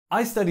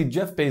I studied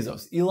Jeff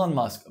Bezos, Elon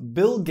Musk,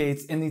 Bill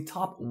Gates, and the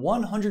top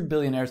 100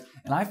 billionaires,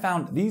 and I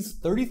found these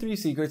 33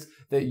 secrets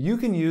that you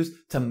can use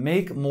to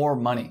make more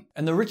money.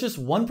 And the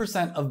richest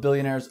 1% of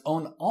billionaires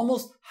own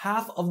almost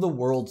half of the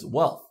world's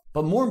wealth.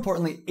 But more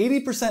importantly,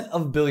 80%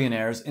 of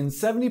billionaires and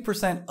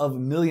 70% of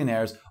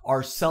millionaires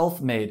are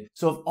self-made.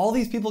 So if all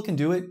these people can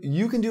do it,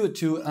 you can do it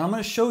too. And I'm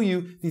going to show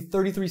you the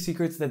 33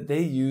 secrets that they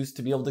use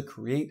to be able to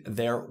create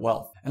their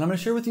wealth. And I'm going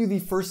to share with you the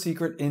first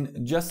secret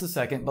in just a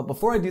second. But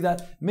before I do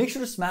that, make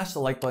sure to smash the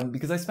like button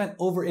because I spent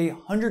over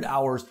 100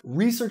 hours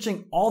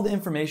researching all the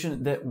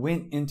information that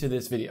went into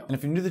this video. And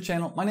if you're new to the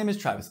channel, my name is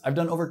Travis. I've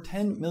done over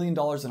 $10 million in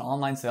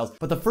online sales.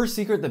 But the first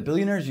secret that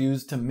billionaires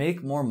use to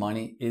make more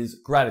money is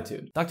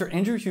gratitude. Dr.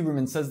 Andrew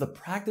Huberman says the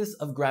practice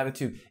of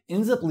gratitude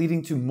ends up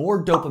leading to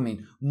more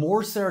dopamine,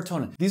 more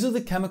serotonin. These are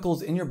the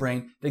chemicals in your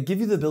brain that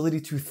give you the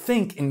ability to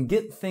think and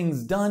get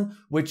things done,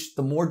 which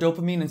the more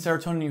dopamine and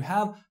serotonin you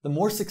have, the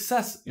more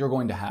success you're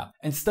going to have.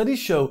 And studies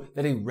show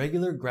that a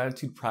regular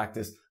gratitude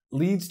practice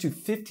leads to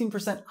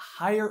 15%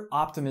 higher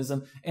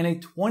optimism and a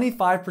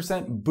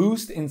 25%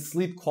 boost in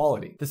sleep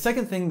quality. The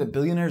second thing that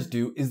billionaires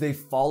do is they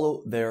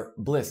follow their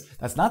bliss.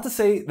 That's not to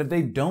say that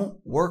they don't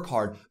work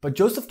hard, but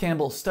Joseph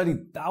Campbell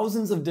studied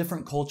thousands of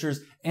different cultures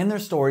and their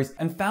stories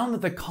and found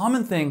that the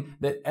common thing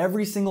that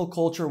every single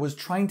culture was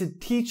trying to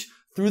teach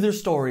through their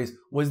stories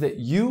was that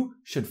you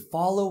should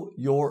follow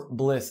your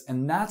bliss,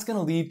 and that's going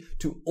to lead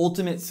to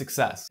ultimate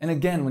success. And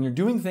again, when you're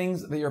doing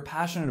things that you're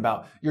passionate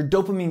about, your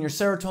dopamine, your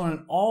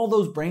serotonin, all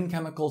those brain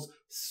chemicals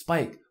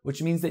spike,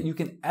 which means that you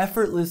can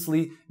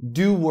effortlessly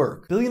do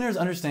work. Billionaires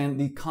understand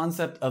the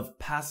concept of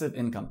passive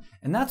income,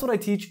 and that's what I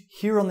teach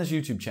here on this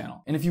YouTube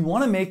channel. And if you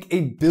want to make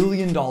 $1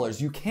 billion,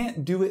 you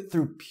can't do it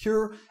through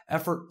pure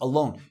effort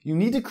alone. You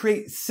need to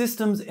create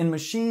systems and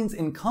machines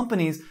and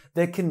companies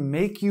that can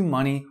make you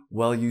money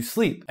while you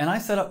sleep. And I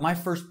set up my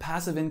first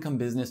passive income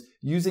business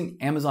using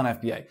Amazon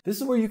FBA. This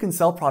is where you can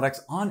sell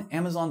products on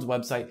Amazon's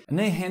website, and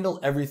they handle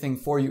everything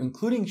for you,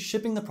 including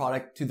shipping the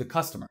product to the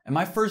customer. And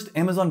my first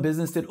Amazon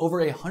business did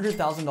over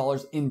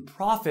 $100,000 in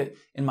profit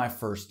in my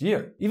first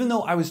year. Even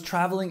though I was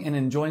traveling and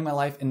enjoying my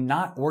life and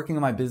not working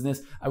on my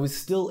business, I was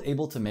still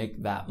able to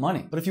make that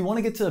money. But if you want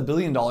to get to $1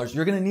 billion,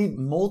 you're going to need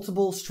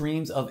multiple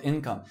streams of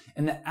income.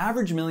 And the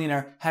average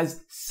millionaire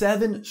has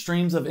 7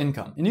 streams of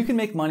income. And you can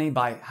make money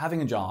by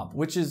having a job,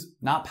 which is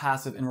not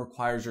passive and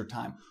requires your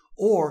time.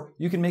 Or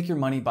you can make your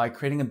money by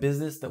creating a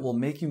business that will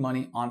make you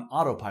money on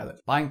autopilot,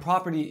 buying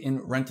property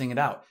and renting it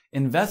out,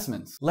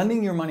 investments,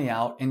 lending your money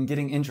out and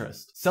getting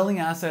interest, selling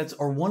assets,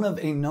 or one of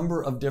a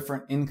number of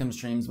different income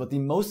streams. But the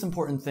most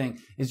important thing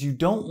is you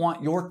don't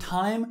want your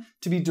time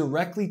to be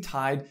directly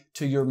tied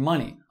to your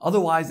money.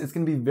 Otherwise, it's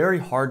going to be very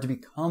hard to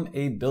become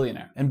a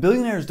billionaire. And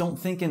billionaires don't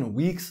think in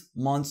weeks,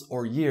 months,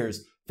 or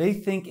years. They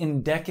think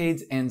in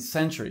decades and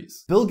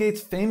centuries. Bill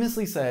Gates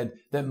famously said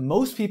that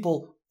most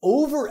people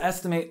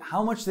overestimate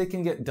how much they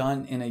can get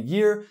done in a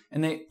year,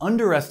 and they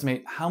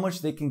underestimate how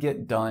much they can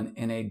get done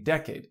in a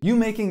decade. You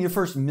making your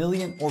first $1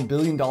 million or $1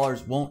 billion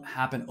won't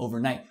happen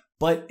overnight,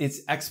 but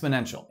it's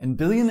exponential. And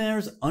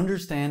billionaires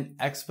understand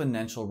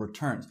exponential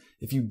returns.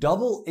 If you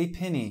double a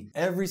penny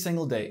every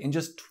single day, in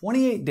just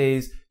 28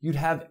 days, you'd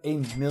have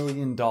 $1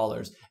 million.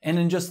 And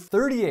in just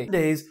 38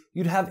 days,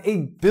 you'd have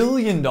 $1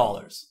 billion.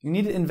 You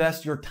need to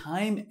invest your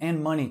time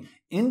and money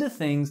into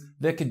things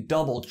that could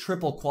double,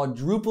 triple,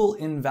 quadruple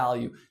in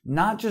value,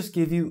 not just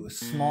give you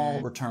small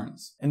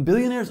returns. And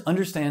billionaires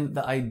understand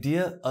the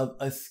idea of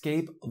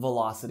escape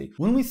velocity.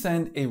 When we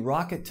send a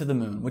rocket to the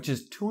moon, which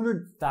is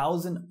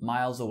 200,000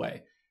 miles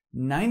away,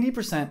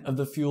 90% of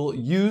the fuel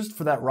used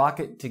for that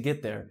rocket to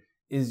get there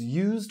is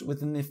used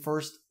within the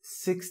first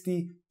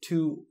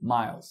 62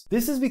 miles.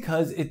 This is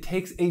because it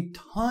takes a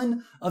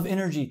ton of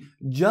energy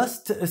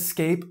just to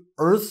escape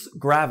Earth's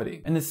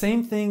gravity. And the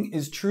same thing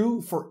is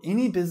true for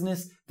any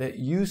business that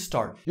you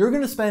start. You're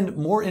going to spend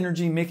more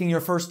energy making your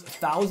first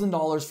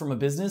 $1,000 from a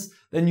business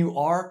than you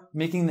are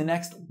making the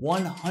next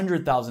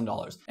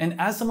 $100,000. And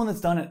as someone that's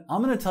done it,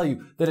 I'm going to tell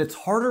you that it's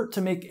harder to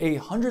make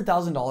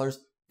 $100,000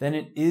 than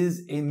it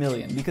is $1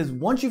 million. Because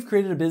once you've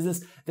created a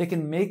business that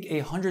can make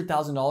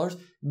 $100,000,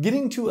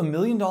 getting to $1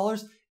 million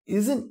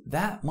isn't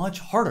that much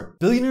harder.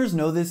 Billionaires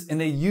know this,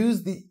 and they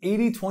use the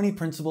 80-20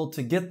 principle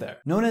to get there.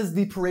 Known as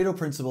the Pareto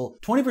principle,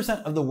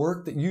 20% of the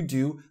work that you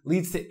do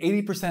leads to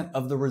 80%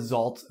 of the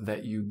results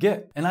that you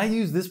get. And I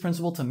use this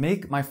principle to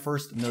make my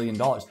first $1 million.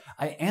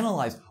 I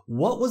analyze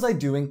what was I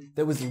doing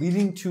that was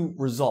leading to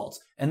results,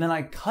 and then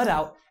I cut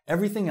out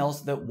everything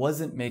else that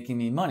wasn't making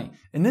me money.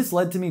 And this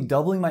led to me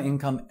doubling my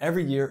income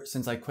every year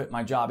since I quit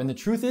my job. And the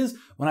truth is,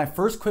 when I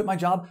first quit my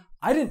job,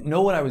 I didn't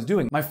know what I was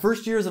doing. My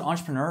first year as an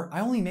entrepreneur, I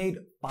only made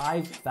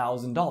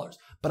 $5,000,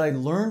 but I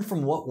learned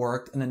from what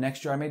worked, and the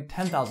next year I made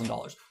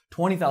 $10,000,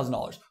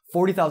 $20,000,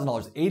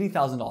 $40,000,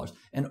 $80,000.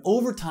 And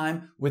over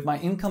time, with my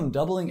income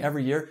doubling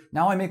every year,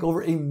 now I make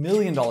over $1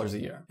 million a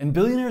year. And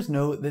billionaires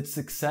know that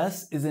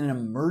success is an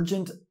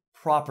emergent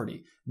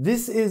property.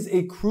 This is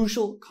a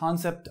crucial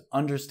concept to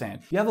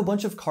understand. You have a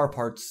bunch of car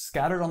parts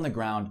scattered on the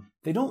ground.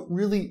 They don't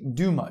really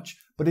do much,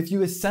 but if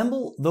you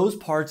assemble those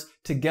parts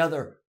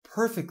together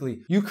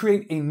perfectly, you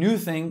create a new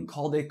thing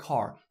called a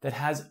car that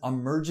has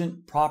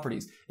emergent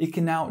properties. It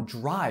can now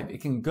drive,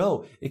 it can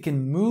go, it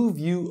can move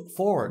you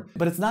forward.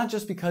 But it's not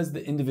just because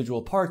the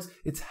individual parts,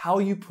 it's how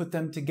you put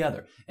them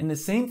together. And the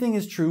same thing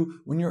is true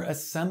when you're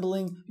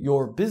assembling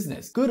your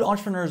business. Good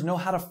entrepreneurs know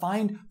how to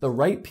find the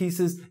right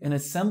pieces and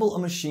assemble a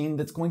machine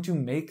that's going to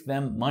make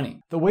them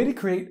money. The way to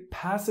create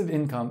passive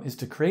income is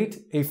to create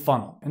a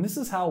funnel. And this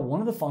is how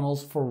one of the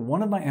funnels for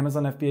one of my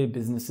Amazon FBA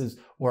businesses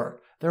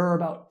work. There are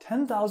about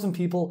 10,000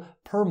 people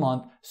per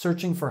month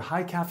searching for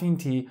high caffeine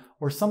tea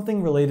or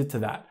something related to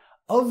that.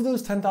 Of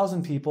those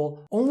 10,000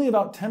 people, only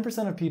about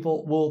 10% of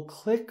people will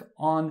click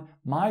on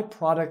my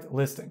product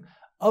listing.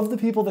 Of the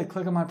people that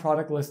click on my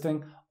product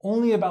listing,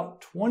 only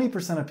about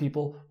 20% of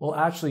people will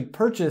actually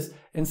purchase.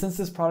 And since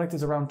this product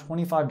is around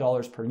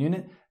 $25 per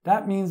unit,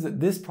 that means that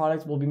this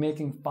product will be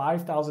making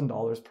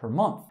 $5,000 per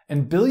month.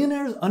 And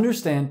billionaires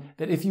understand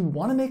that if you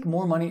want to make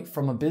more money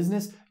from a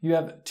business, you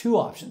have two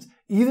options.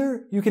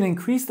 Either you can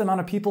increase the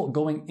amount of people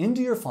going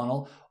into your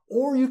funnel,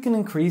 or you can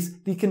increase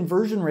the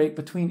conversion rate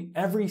between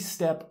every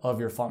step of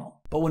your funnel.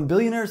 But when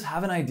billionaires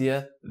have an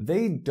idea,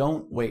 they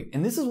don't wait.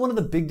 And this is one of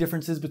the big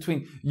differences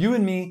between you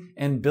and me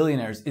and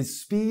billionaires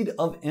is speed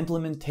of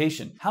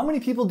implementation. How many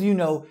people do you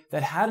know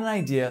that had an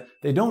idea,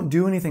 they don't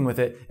do anything with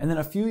it, and then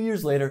a few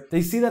years later,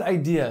 they see that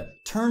idea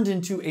turned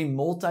into a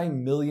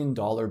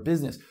multi-million-dollar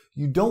business?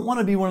 You don't want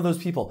to be one of those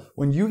people.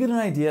 When you get an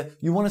idea,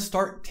 you want to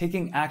start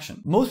taking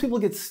action. Most people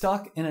get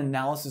stuck in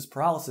analysis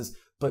paralysis,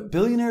 but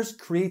billionaires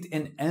create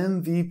an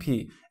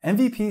MVP.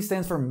 MVP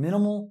stands for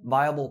minimal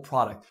viable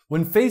product.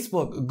 When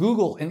Facebook,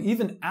 Google, and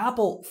even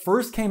Apple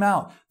first came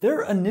out,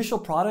 their initial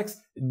products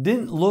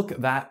didn't look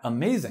that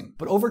amazing.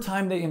 But over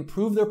time, they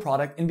improved their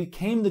product and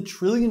became the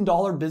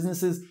trillion-dollar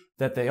businesses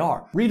that they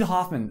are. Reid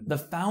Hoffman, the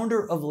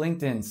founder of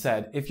LinkedIn,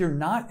 said, if you're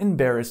not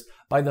embarrassed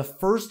by the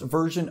first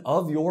version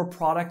of your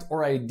product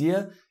or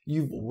idea,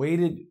 you've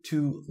waited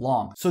too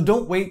long. So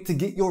don't wait to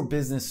get your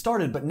business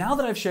started. But now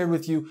that I've shared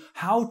with you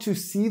how to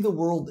see the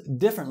world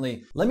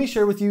differently, let me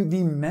share with you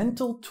the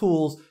mental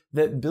tools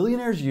that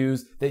billionaires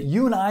use that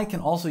you and I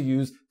can also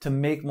use to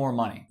make more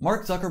money.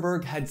 Mark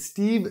Zuckerberg had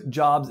Steve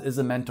Jobs as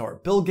a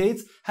mentor. Bill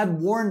Gates had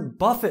Warren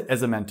Buffett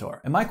as a mentor.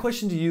 And my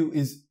question to you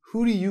is,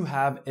 who do you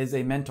have as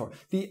a mentor?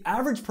 The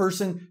average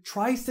person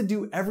tries to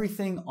do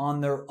everything on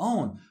their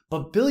own,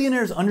 but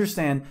billionaires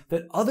understand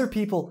that other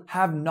people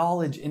have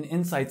knowledge and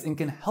insights and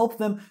can help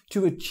them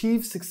to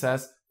achieve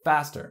success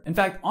faster. In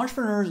fact,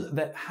 entrepreneurs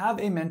that have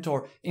a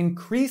mentor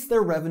increase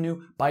their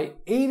revenue by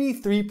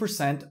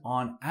 83%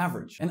 on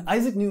average. And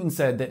Isaac Newton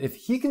said that if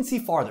he can see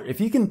farther, if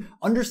he can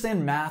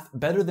understand math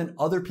better than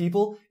other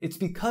people, it's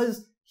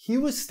because he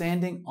was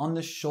standing on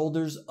the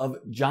shoulders of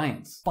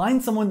giants.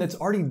 Find someone that's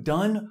already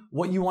done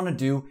what you want to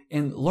do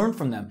and learn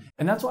from them.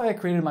 And that's why I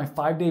created my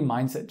 5-day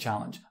mindset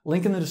challenge.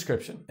 Link in the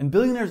description. And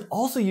billionaires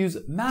also use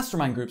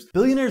mastermind groups.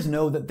 Billionaires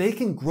know that they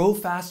can grow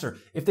faster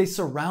if they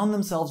surround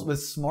themselves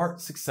with smart,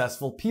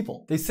 successful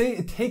people. They say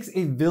it takes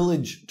a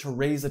village to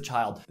raise a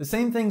child. The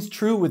same thing's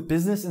true with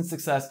business and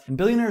success. And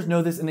billionaires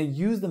know this and they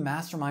use the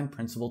mastermind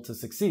principle to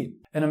succeed.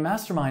 And a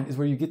mastermind is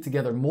where you get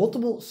together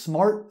multiple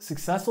smart,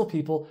 successful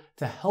people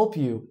to help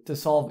you to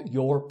solve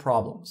your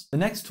problems. The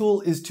next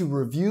tool is to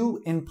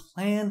review and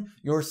plan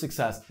your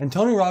success. And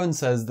Tony Robbins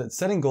says that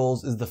setting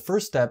goals is the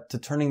first step to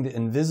turning the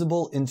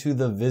invisible into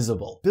the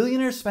visible.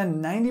 Billionaires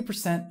spend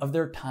 90% of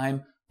their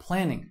time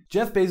planning.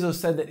 Jeff Bezos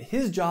said that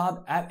his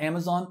job at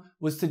Amazon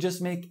was to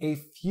just make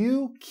a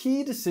few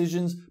key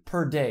decisions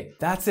per day.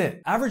 That's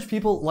it. Average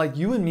people like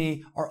you and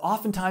me are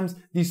oftentimes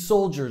the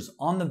soldiers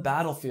on the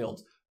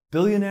battlefield.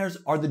 Billionaires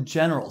are the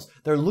generals.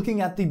 They're looking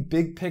at the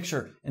big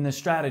picture and the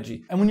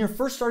strategy. And when you're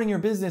first starting your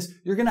business,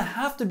 you're gonna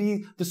have to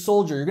be the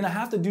soldier. You're gonna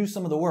have to do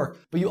some of the work,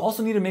 but you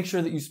also need to make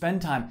sure that you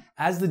spend time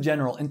as the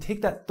general and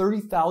take that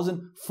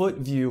 30,000 foot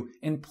view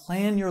and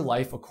plan your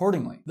life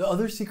accordingly. The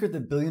other secret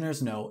that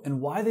billionaires know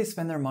and why they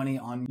spend their money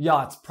on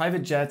yachts,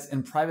 private jets,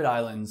 and private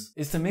islands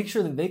is to make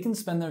sure that they can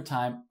spend their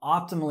time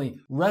optimally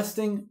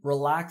resting,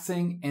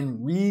 relaxing,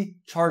 and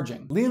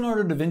recharging.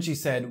 Leonardo da Vinci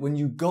said, when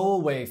you go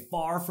away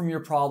far from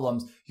your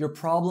problems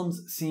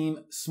seem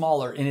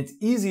smaller and it's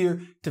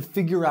easier to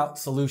figure out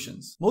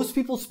solutions. Most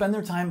people spend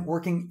their time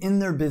working in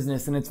their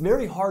business and it's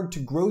very hard to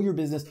grow your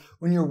business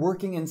when you're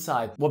working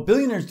inside. What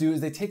billionaires do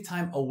is they take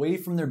time away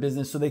from their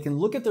business so they can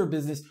look at their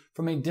business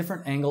from a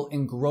different angle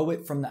and grow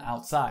it from the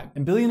outside.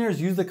 And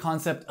billionaires use the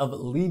concept of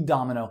lead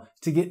domino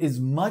to get as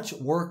much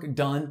work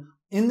done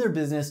in their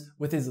business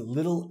with as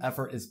little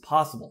effort as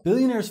possible.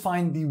 Billionaires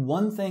find the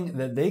one thing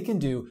that they can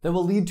do that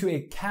will lead to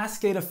a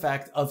cascade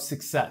effect of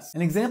success.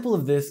 An example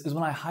of this is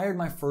when I hired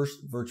my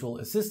first virtual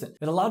assistant.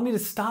 It allowed me to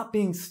stop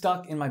being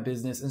stuck in my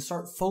business and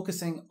start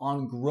focusing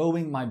on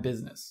growing my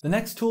business. The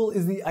next tool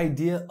is the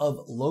idea of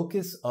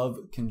locus of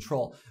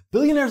control.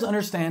 Billionaires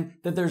understand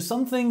that there's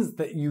some things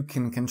that you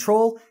can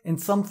control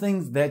and some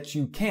things that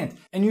you can't.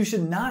 And you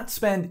should not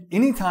spend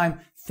any time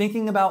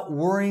thinking about,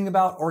 worrying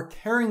about, or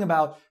caring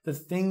about the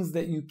things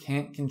that you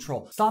can't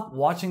control. Stop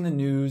watching the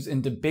news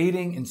and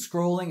debating and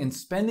scrolling and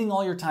spending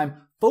all your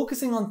time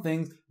focusing on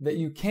things that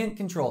you can't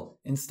control.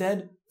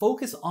 Instead,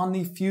 focus on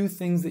the few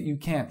things that you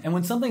can. And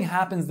when something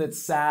happens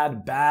that's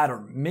sad, bad,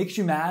 or makes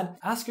you mad,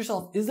 ask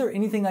yourself, is there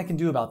anything I can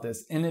do about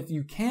this? And if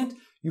you can't,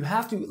 you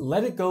have to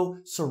let it go,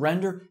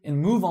 surrender, and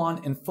move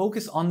on and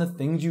focus on the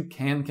things you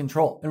can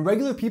control. And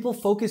regular people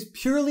focus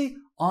purely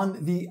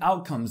on the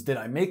outcomes. Did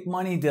I make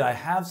money? Did I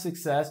have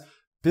success?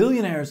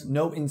 Billionaires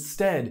know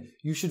instead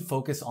you should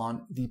focus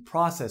on the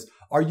process.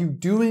 Are you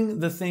doing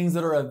the things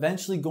that are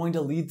eventually going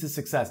to lead to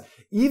success?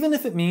 Even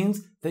if it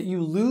means that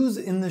you lose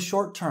in the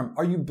short term,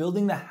 are you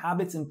building the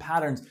habits and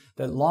patterns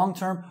that long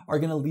term are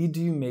going to lead to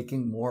you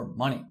making more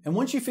money? And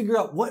once you figure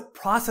out what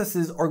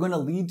processes are going to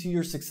lead to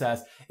your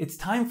success, it's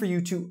time for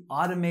you to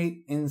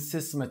automate and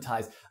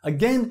systematize.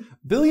 Again,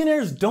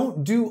 billionaires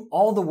don't do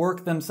all the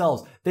work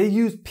themselves. They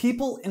use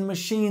people and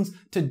machines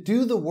to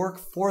do the work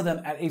for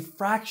them at a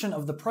fraction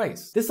of the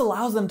price. This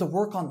allows them to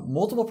work on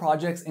multiple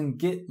projects and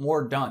get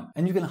more done.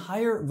 And you can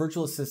hire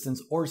virtual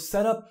assistants or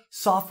set up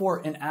software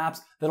and apps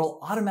that'll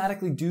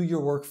automatically do your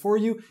work for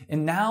you.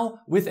 And now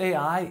with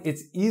AI,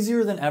 it's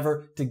easier than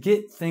ever to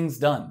get things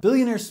done.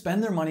 Billionaires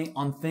spend their money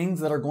on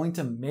things that are going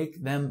to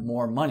make them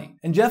more money.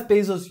 And Jeff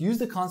Bezos used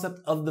the concept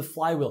of the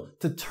flywheel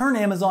to turn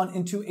Amazon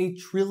into a $1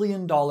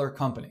 trillion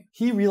company.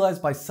 He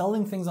realized by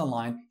selling things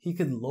online, he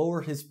could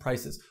lower his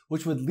prices,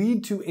 which would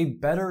lead to a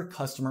better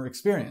customer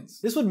experience.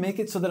 This would make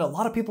it so that a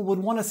lot of people would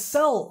want to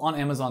sell on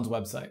Amazon's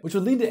website, which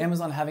would lead to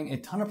Amazon having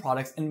a ton of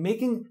products and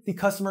making the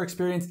customer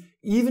experience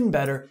even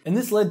better. And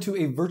this led to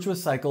a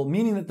virtuous cycle,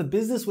 meaning that the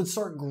business would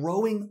start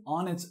growing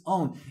on its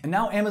own. And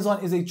now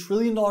Amazon is a $1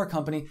 trillion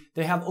company.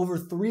 They have over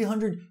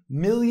 300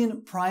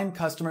 million prime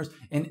customers,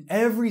 and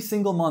every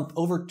single month,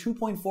 over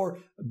 2.4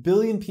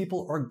 billion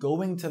people are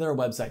going to their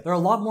website. There are a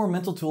lot more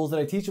mental tools that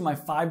I teach in my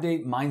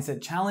 5-day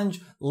mindset challenge,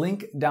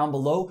 link down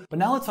below. But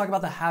now let's talk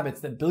about the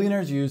habits that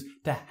billionaires use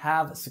to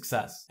have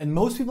success. And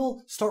most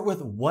people start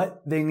with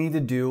what they need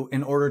to do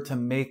in order to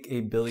make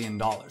 $1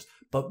 billion.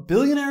 But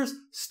billionaires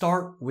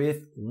start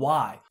with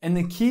why. And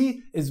the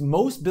key is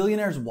most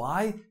billionaires'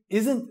 why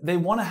isn't they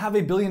want to have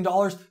 $1 billion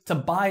to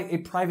buy a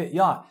private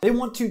yacht. They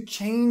want to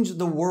change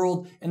the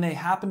world, and they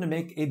happen to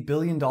make $1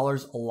 billion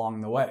along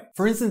the way.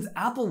 For instance,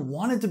 Apple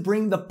wanted to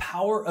bring the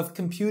power of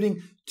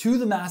computing to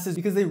the masses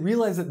because they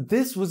realized that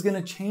this was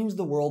going to change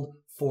the world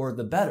for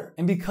the better.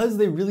 And because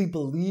they really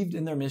believed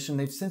in their mission,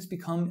 they've since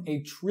become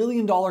a $1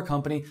 trillion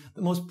company,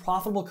 the most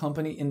profitable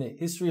company in the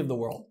history of the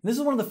world. And this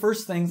is one of the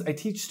first things I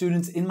teach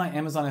students in my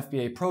Amazon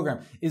FBA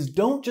program is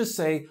don't just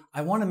say,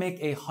 I want to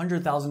make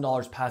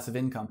 $100,000 passive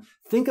income.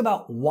 Think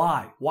about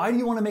why. Why do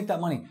you want to make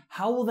that money?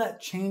 How will that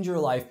change your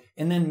life?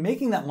 And then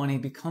making that money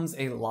becomes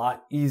a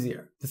lot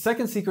easier. The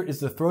second secret is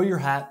to throw your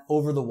hat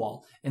over the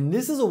wall. And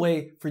this is a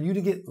way for you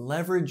to get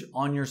leverage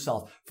on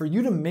yourself, for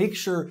you to make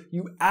sure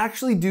you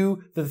actually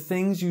do the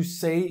things you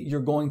say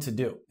you're going to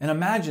do. And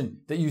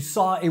imagine that you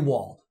saw a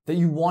wall that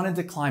you wanted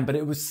to climb, but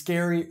it was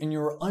scary and you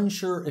were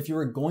unsure if you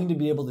were going to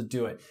be able to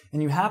do it.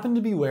 And you happen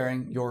to be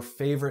wearing your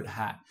favorite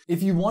hat.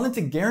 If you wanted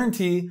to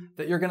guarantee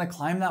that you're going to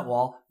climb that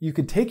wall, you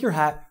could take your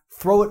hat,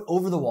 throw it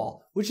over the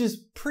wall, which is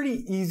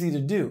pretty easy to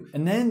do.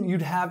 And then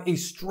you'd have a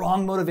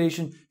strong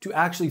motivation to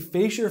actually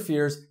face your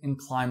fears and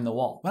climb the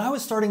wall. When I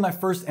was starting my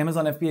first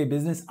Amazon FBA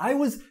business, I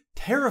was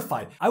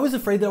terrified. I was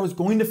afraid that I was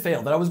going to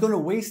fail, that I was going to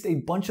waste a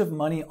bunch of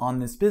money on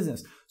this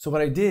business. So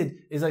what I did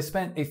is I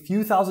spent a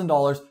few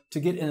 $1,000s to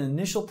get an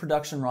initial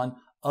production run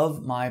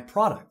of my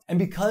product. And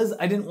because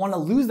I didn't want to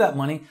lose that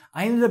money,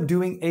 I ended up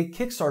doing a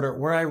Kickstarter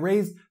where I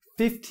raised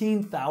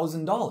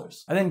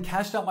 $15,000. I then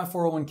cashed out my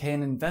 401k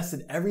and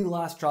invested every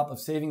last drop of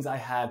savings I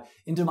had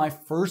into my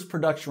first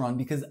production run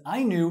because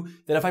I knew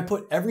that if I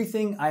put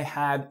everything I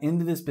had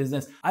into this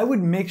business, I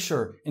would make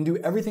sure and do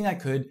everything I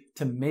could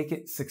to make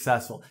it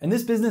successful. And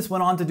this business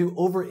went on to do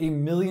over $1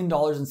 million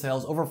in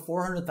sales, over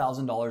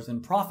 $400,000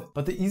 in profit.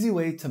 But the easy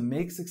way to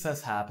make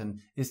success happen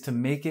is to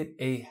make it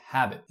a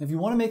habit. If you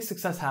want to make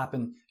success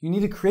happen, you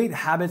need to create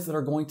habits that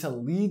are going to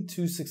lead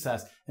to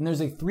success. And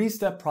there's a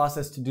 3-step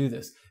process to do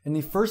this. And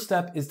the first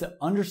step is to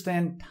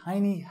understand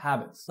tiny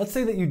habits. Let's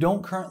say that you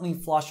don't currently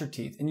floss your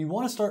teeth and you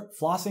want to start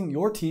flossing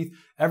your teeth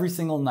every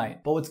single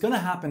night. But what's going to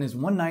happen is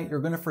one night you're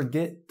going to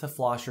forget to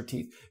floss your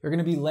teeth. You're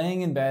going to be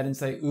laying in bed and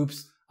say,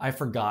 oops, I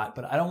forgot,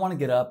 but I don't want to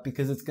get up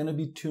because it's going to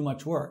be too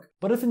much work.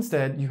 But if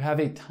instead you have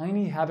a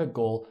tiny habit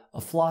goal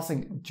of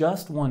flossing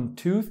just one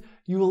tooth,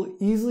 you will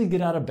easily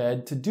get out of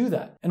bed to do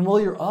that. And while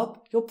you're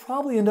up, you'll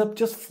probably end up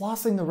just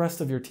flossing the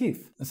rest of your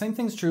teeth. The same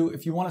thing's true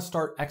if you want to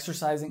start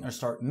exercising or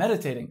start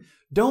meditating.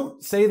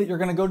 Don't say that you're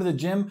going to go to the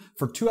gym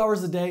for 2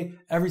 hours a day,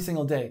 every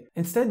single day.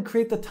 Instead,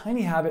 create the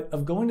tiny habit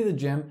of going to the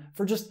gym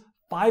for just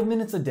 5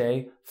 minutes a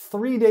day,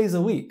 3 days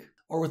a week.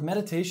 Or with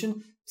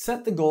meditation,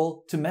 set the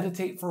goal to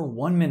meditate for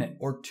 1 minute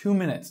or 2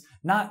 minutes,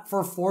 not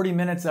for 40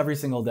 minutes every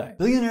single day.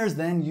 Billionaires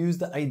then use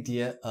the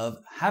idea of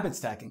habit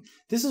stacking.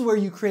 This is where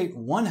you create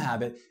one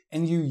habit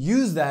and you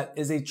use that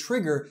as a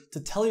trigger to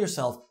tell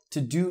yourself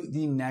to do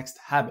the next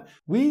habit.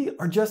 We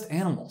are just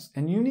animals,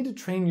 and you need to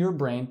train your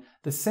brain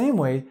the same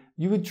way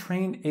you would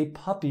train a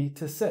puppy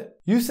to sit.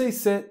 You say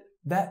sit,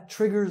 that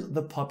triggers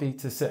the puppy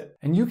to sit.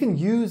 And you can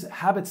use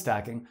habit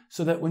stacking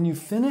so that when you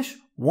finish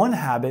one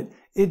habit,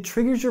 it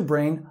triggers your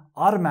brain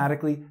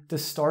automatically to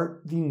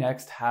start the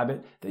next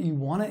habit that you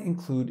want to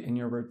include in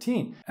your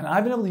routine. And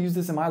I've been able to use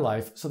this in my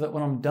life so that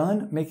when I'm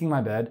done making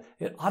my bed,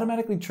 it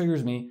automatically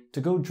triggers me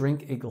to go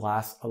drink a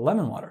glass of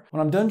lemon water.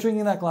 When I'm done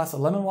drinking that glass of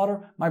lemon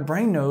water, my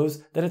brain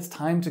knows that it's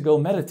time to go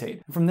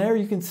meditate. And from there,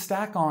 you can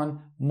stack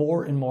on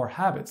more and more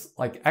habits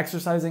like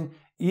exercising,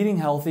 eating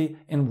healthy,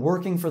 and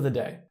working for the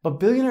day. But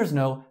billionaires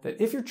know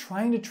that if you're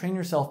trying to train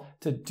yourself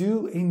to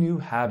do a new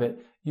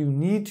habit, you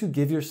need to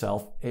give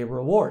yourself a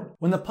reward.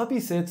 When the puppy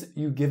sits,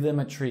 you give them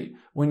a treat.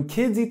 When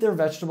kids eat their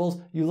vegetables,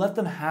 you let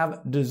them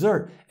have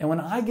dessert. And when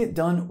I get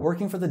done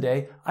working for the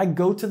day, I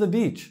go to the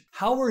beach.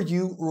 How are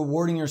you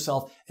rewarding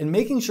yourself and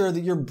making sure that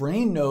your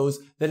brain knows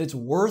that it's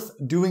worth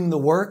doing the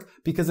work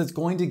because it's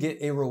going to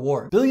get a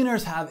reward?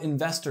 Billionaires have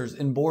investors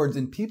and boards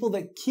and people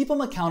that keep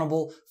them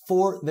accountable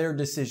for their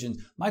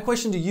decisions. My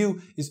question to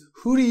you is,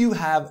 who do you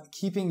have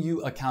keeping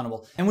you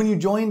accountable? And when you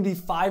join the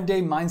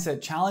 5-day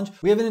mindset challenge,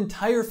 we have an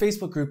entire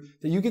Facebook group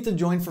that you get to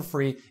join for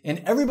free,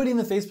 and everybody in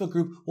the Facebook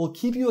group will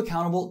keep you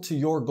accountable to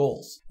your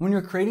goals. When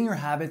you're creating your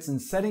habits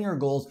and setting your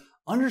goals,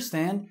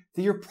 understand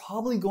that you're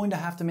probably going to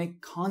have to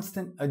make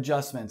constant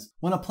adjustments.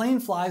 When a plane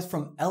flies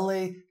from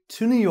LA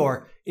to New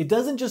York, it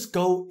doesn't just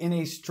go in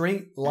a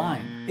straight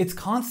line. It's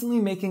constantly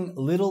making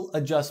little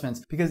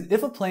adjustments, because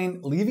if a plane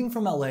leaving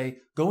from LA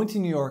going to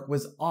New York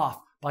was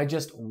off by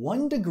just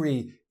 1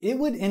 degree, it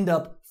would end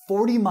up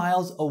 40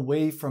 miles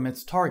away from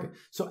its target.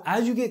 So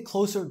as you get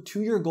closer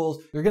to your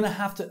goals, you're gonna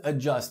have to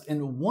adjust.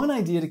 And one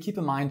idea to keep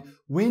in mind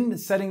when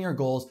setting your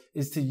goals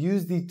is to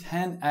use the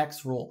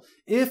 10x rule.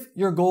 If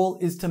your goal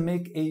is to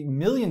make $1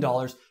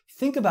 million,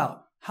 think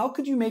about, how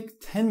could you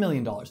make $10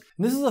 million? And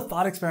this is a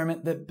thought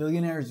experiment that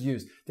billionaires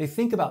use. They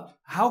think about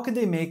how could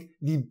they make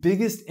the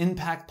biggest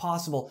impact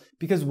possible,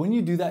 because when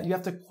you do that, you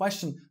have to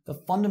question the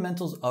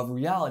fundamentals of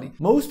reality.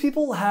 Most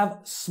people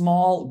have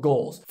small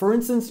goals. For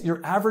instance,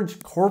 your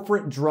average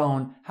corporate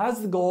drone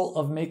has the goal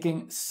of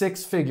making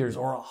 6 figures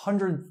or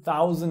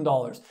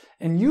 $100,000.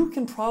 And you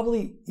can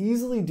probably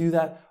easily do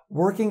that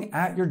working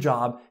at your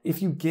job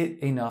if you get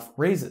enough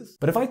raises.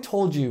 But if I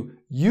told you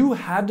you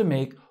had to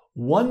make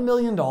 $1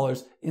 million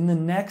in the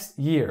next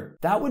year,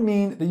 that would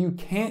mean that you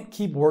can't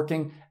keep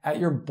working at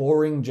your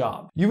boring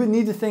job. You would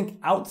need to think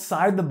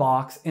outside the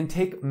box and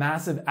take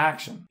massive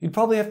action. You'd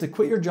probably have to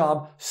quit your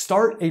job,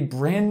 start a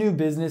brand new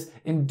business,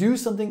 and do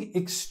something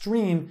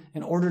extreme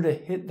in order to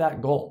hit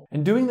that goal.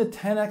 And doing the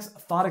 10x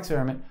thought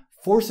experiment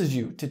forces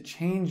you to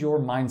change your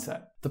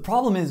mindset. The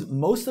problem is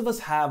most of us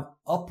have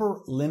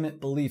upper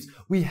limit beliefs.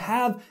 We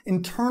have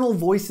internal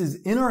voices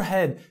in our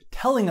head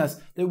telling us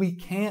that we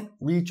can't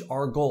reach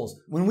our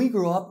goals. When we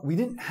grew up, we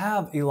didn't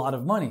have a lot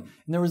of money.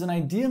 And there was an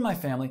idea in my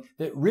family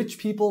that rich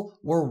people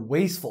were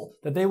wasteful,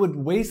 that they would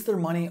waste their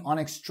money on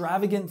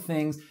extravagant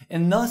things,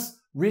 and thus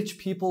rich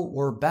people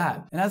were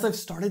bad. And as I've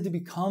started to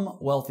become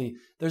wealthy,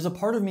 there's a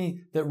part of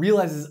me that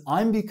realizes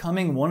I'm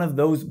becoming one of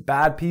those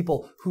bad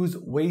people who's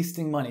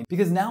wasting money,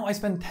 because now I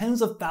spend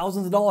tens of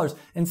thousands of dollars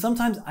and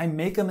sometimes I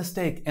make a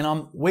mistake and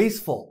I'm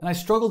wasteful. And I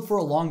struggled for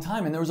a long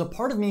time, and there was a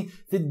part of me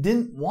that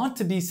didn't want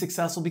to be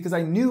successful because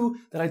I knew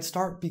that I'd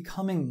start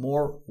becoming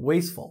more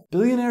wasteful.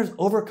 Billionaires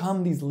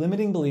overcome these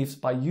limiting beliefs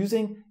by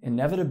using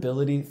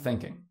inevitability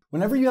thinking.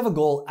 Whenever you have a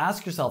goal,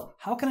 ask yourself,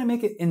 how can I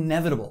make it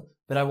inevitable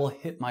that I will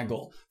hit my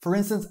goal? For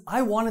instance,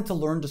 I wanted to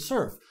learn to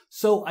surf,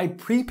 so I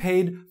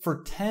prepaid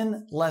for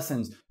 10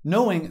 lessons,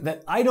 knowing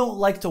that I don't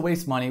like to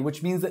waste money,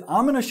 which means that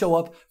I'm gonna show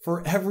up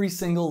for every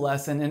single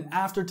lesson, and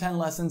after 10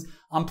 lessons,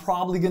 I'm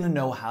probably gonna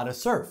know how to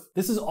surf.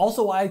 This is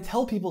also why I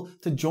tell people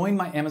to join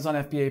my Amazon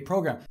FBA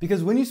program,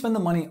 because when you spend the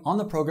money on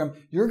the program,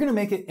 you're gonna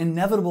make it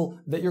inevitable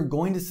that you're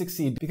going to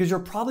succeed, because you're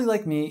probably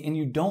like me and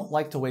you don't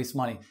like to waste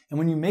money. And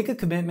when you make a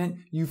commitment,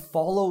 you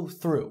follow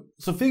through.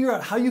 So figure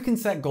out how you can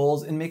set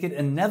goals and make it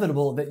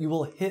inevitable that you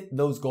will hit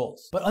those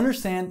goals. But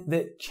understand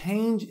that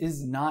change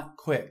is not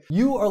quick.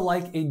 You are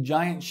like a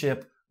giant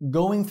ship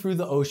going through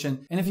the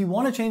ocean. And if you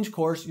want to change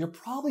course, you're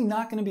probably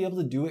not going to be able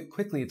to do it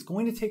quickly. It's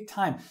going to take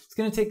time. It's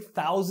going to take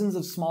thousands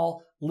of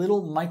small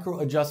little micro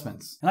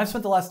adjustments. And I've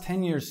spent the last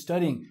 10 years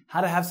studying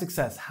how to have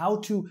success, how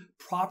to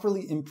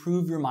properly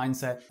improve your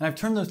mindset. And I've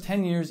turned those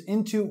 10 years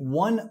into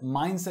one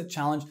mindset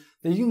challenge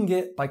that you can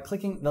get by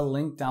clicking the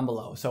link down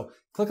below. So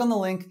click on the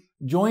link,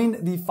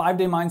 join the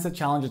 5-day mindset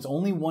challenge. It's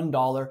only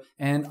 $1,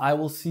 and I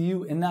will see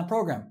you in that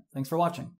program. Thanks for watching.